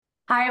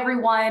Hi,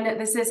 everyone.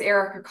 This is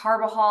Erica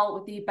Carbajal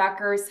with the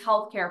Becker's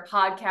Healthcare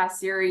Podcast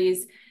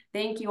Series.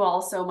 Thank you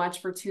all so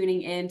much for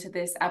tuning in to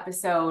this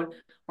episode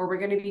where we're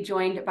going to be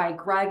joined by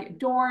Greg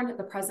Dorn,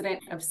 the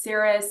president of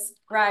CERIS.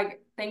 Greg,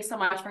 thanks so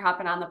much for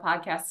hopping on the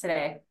podcast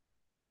today.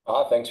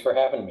 Thanks for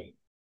having me.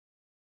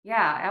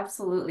 Yeah,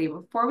 absolutely.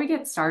 Before we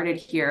get started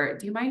here,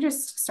 do you mind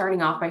just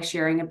starting off by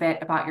sharing a bit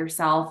about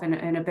yourself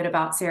and a bit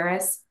about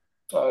CERIS?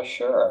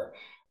 Sure.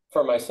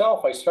 For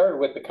myself, I started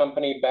with the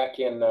company back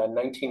in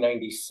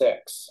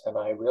 1996, and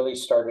I really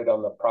started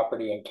on the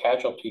property and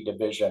casualty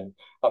division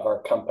of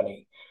our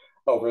company.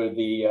 Over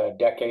the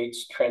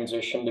decades,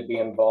 transitioned to be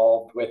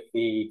involved with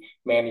the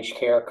managed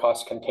care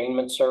cost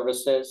containment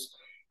services,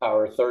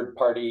 our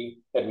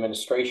third-party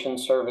administration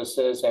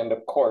services, and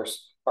of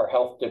course, our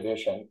health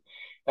division.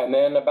 And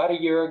then about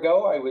a year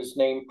ago, I was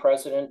named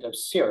president of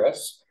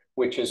CERIS,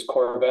 which is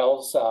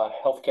CorVel's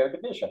healthcare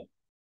division.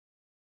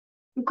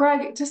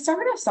 Greg, to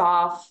start us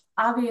off,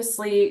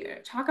 obviously,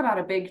 talk about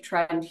a big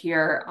trend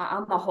here.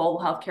 On the whole,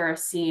 healthcare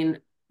has seen a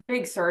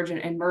big surge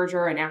in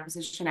merger and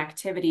acquisition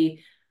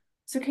activity.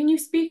 So, can you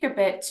speak a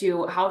bit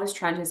to how this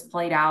trend has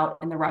played out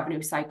in the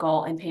revenue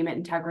cycle and payment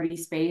integrity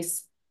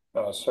space?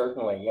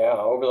 Certainly, yeah.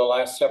 Over the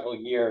last several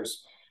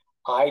years,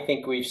 I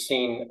think we've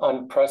seen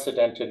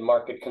unprecedented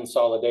market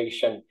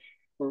consolidation,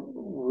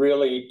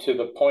 really to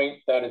the point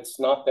that it's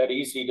not that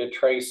easy to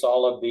trace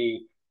all of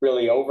the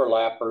really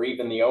overlap or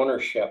even the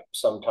ownership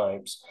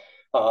sometimes.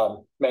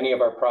 Many of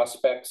our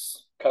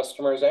prospects,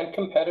 customers, and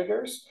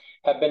competitors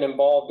have been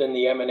involved in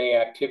the M&A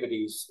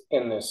activities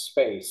in this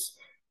space.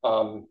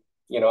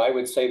 I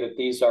would say that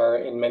these are,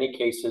 in many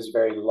cases,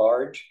 very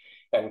large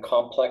and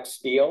complex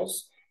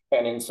deals,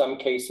 and in some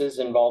cases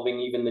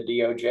involving even the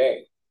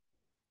DOJ.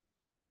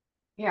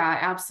 Yeah,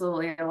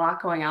 absolutely. A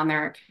lot going on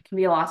there. It can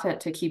be a lot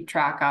to keep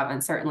track of,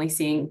 and certainly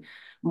seeing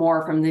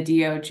more from the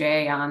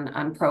DOJ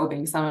on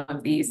probing some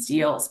of these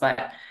deals.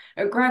 But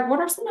Greg, what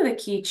are some of the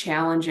key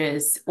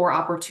challenges or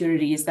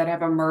opportunities that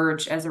have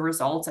emerged as a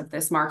result of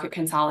this market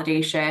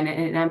consolidation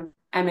and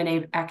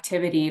M&A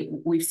activity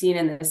we've seen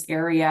in this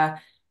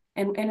area?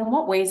 And in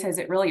what ways has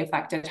it really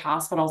affected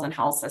hospitals and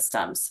health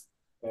systems?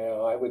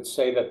 I would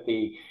say that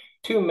the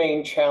two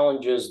main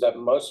challenges that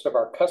most of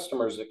our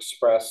customers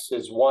express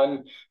is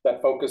one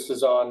that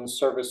focuses on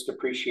service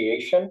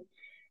depreciation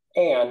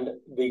and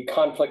the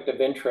conflict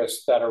of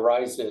interest that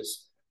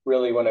arises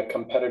really when a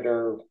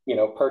competitor,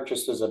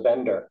 purchases a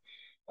vendor.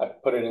 I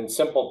put it in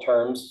simple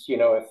terms,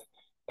 if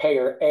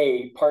payer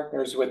A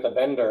partners with a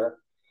vendor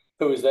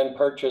who is then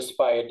purchased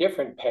by a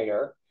different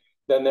payer,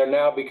 then there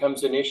now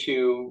becomes an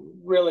issue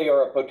really,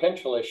 or a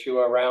potential issue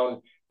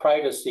around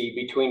privacy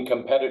between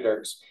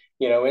competitors,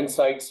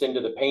 insights into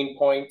the pain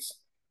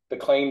points, the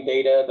claim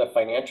data, the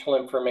financial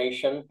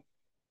information.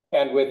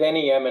 And with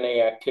any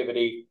M&A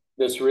activity,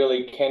 this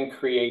really can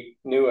create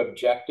new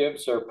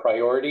objectives or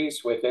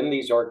priorities within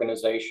these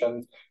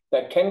organizations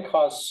that can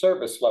cause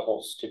service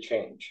levels to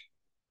change.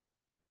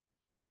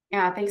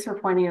 Yeah, thanks for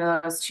pointing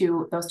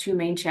to those two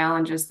main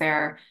challenges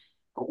there.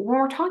 When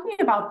we're talking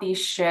about these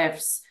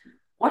shifts,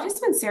 what has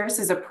been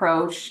CERIS's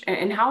approach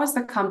and how is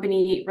the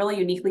company really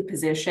uniquely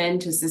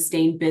positioned to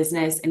sustain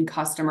business and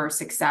customer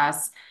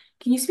success?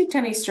 Can you speak to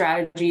any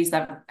strategies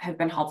that have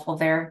been helpful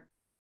there?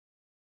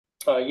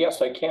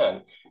 Yes, I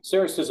can.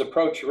 CERIS's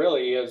approach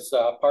really is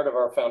part of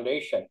our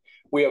foundation.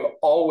 We have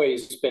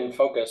always been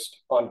focused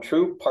on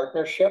true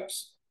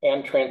partnerships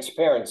and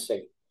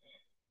transparency.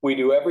 We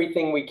do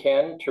everything we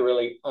can to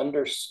really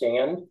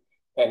understand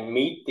and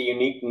meet the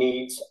unique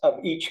needs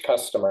of each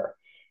customer.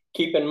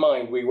 Keep in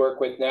mind, we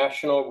work with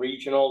national,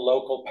 regional,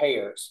 local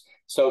payers.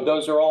 So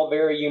those are all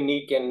very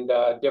unique and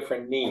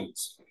different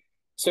needs.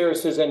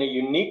 CERIS is in a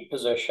unique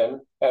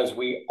position as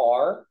we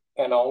are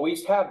and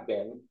always have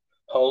been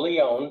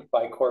wholly owned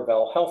by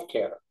CorVel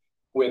Healthcare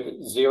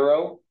with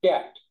zero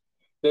debt.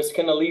 This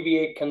can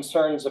alleviate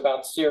concerns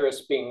about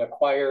CERIS being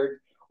acquired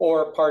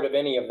or part of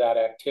any of that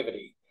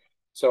activity.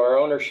 So our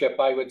ownership,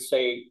 I would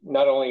say,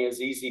 not only is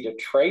easy to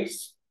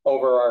trace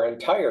over our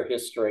entire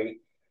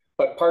history,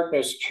 but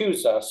partners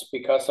choose us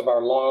because of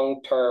our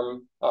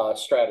long-term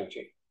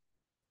strategy.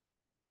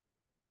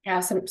 Yeah,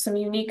 some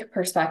unique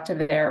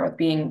perspective there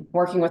with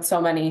working with so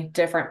many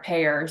different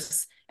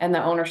payers and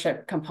the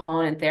ownership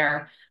component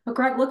there. But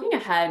Greg, looking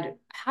ahead,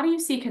 how do you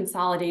see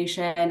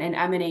consolidation and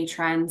M&A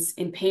trends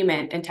in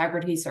payment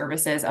integrity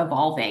services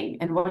evolving?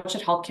 And what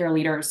should healthcare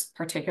leaders,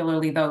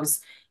 particularly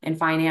those in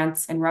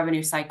finance and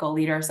revenue cycle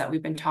leaders that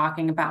we've been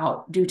talking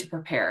about, do to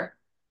prepare?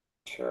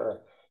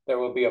 Sure. There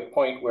will be a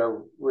point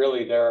where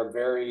really there are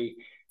very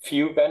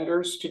few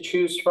vendors to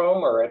choose from,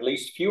 or at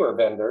least fewer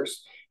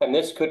vendors. And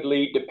this could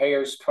lead to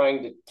payers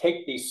trying to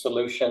take these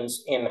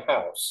solutions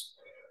in-house.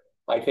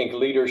 I think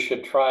leaders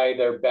should try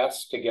their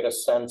best to get a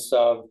sense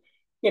of,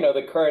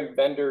 the current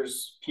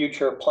vendors'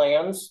 future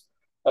plans,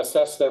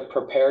 assess their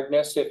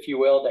preparedness, if you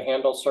will, to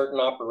handle certain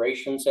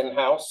operations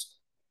in-house,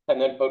 and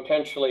then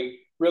potentially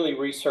really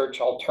research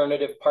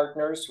alternative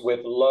partners with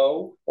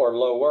low or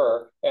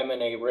lower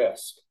M&A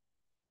risk.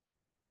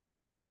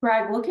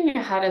 Greg, looking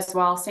ahead as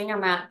well, staying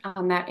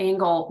on that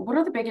angle, what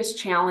are the biggest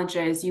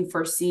challenges you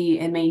foresee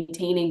in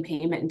maintaining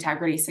payment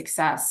integrity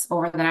success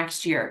over the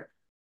next year?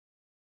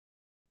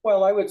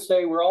 Well, I would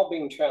say we're all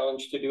being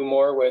challenged to do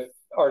more with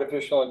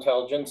artificial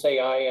intelligence,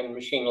 AI, and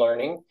machine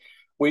learning.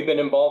 We've been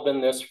involved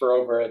in this for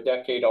over a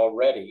decade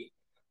already,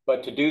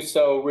 but to do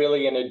so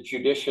really in a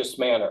judicious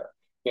manner.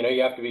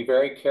 You have to be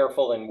very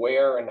careful in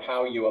where and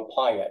how you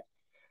apply it.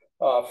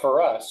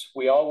 For us,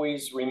 we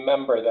always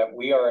remember that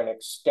we are an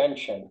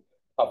extension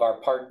of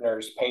our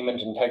partners' payment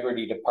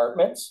integrity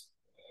departments.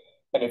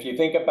 And if you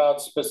think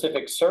about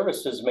specific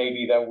services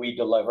maybe that we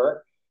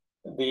deliver,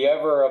 the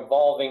ever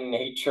evolving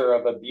nature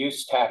of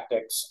abuse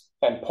tactics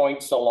and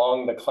points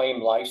along the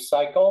claim life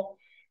cycle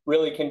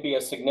really can be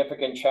a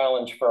significant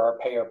challenge for our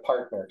payer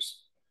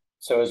partners.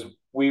 So as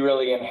we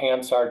really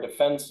enhance our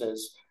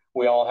defenses,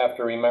 we all have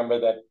to remember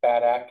that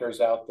bad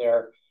actors out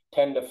there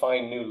tend to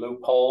find new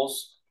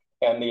loopholes,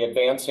 and the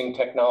advancing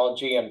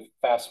technology and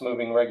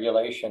fast-moving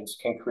regulations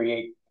can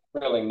create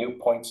really new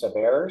points of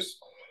errors.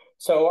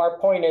 So our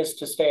point is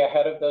to stay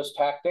ahead of those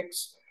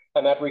tactics,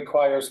 and that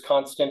requires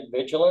constant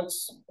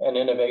vigilance and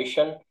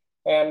innovation,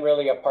 and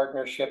really a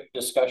partnership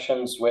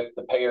discussions with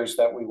the payers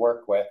that we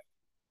work with.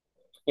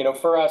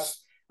 For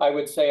us, I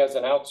would say as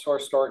an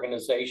outsourced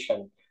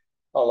organization,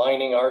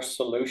 aligning our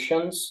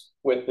solutions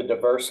with the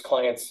diverse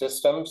client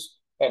systems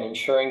and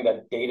ensuring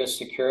that data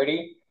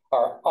security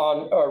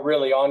are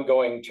really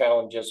ongoing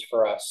challenges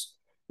for us.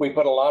 We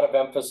put a lot of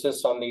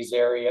emphasis on these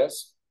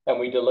areas, and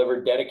we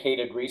deliver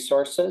dedicated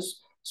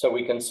resources so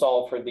we can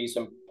solve for these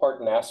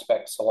important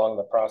aspects along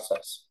the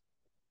process.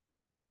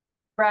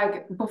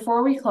 Greg,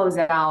 before we close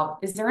out,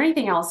 is there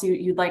anything else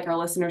you'd like our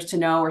listeners to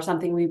know or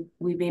something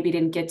we maybe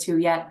didn't get to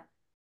yet?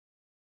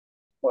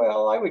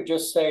 Well, I would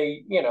just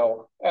say,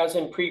 as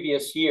in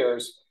previous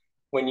years,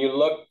 when you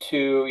look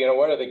to,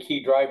 what are the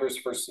key drivers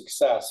for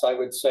success, I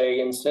would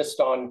say insist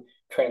on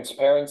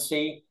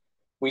transparency.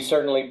 We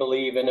certainly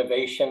believe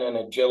innovation and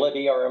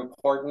agility are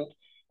important,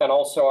 and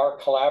also our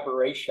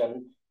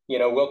collaboration,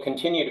 will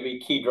continue to be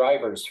key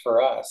drivers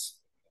for us.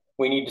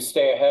 We need to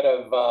stay ahead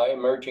of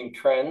emerging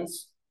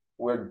trends.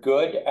 We're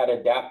good at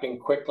adapting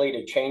quickly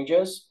to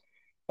changes,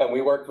 and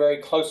we work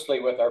very closely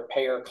with our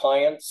payer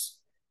clients,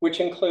 which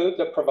include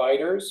the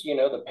providers,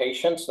 the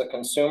patients, the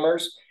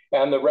consumers,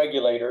 and the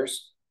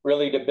regulators,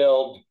 really to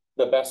build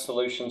the best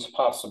solutions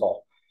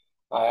possible.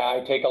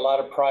 I take a lot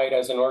of pride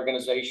as an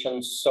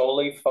organization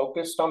solely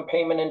focused on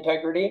payment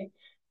integrity.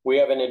 We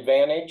have an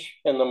advantage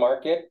in the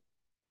market,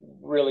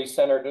 really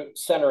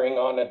centering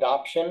on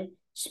adoption,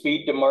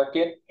 speed to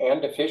market,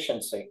 and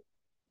efficiency.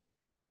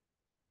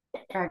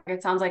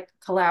 It sounds like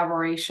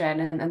collaboration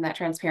and that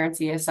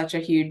transparency is such a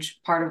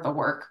huge part of the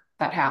work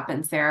that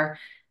happens there.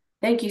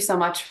 Thank you so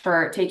much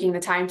for taking the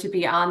time to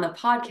be on the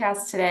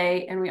podcast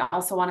today. And we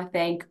also want to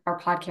thank our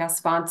podcast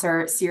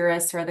sponsor,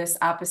 CERIS, for this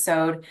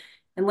episode.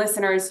 And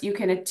listeners, you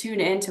can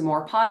tune in to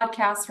more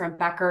podcasts from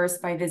Becker's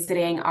by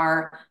visiting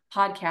our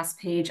podcast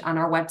page on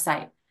our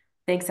website.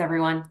 Thanks,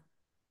 everyone.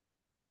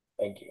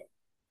 Thank you.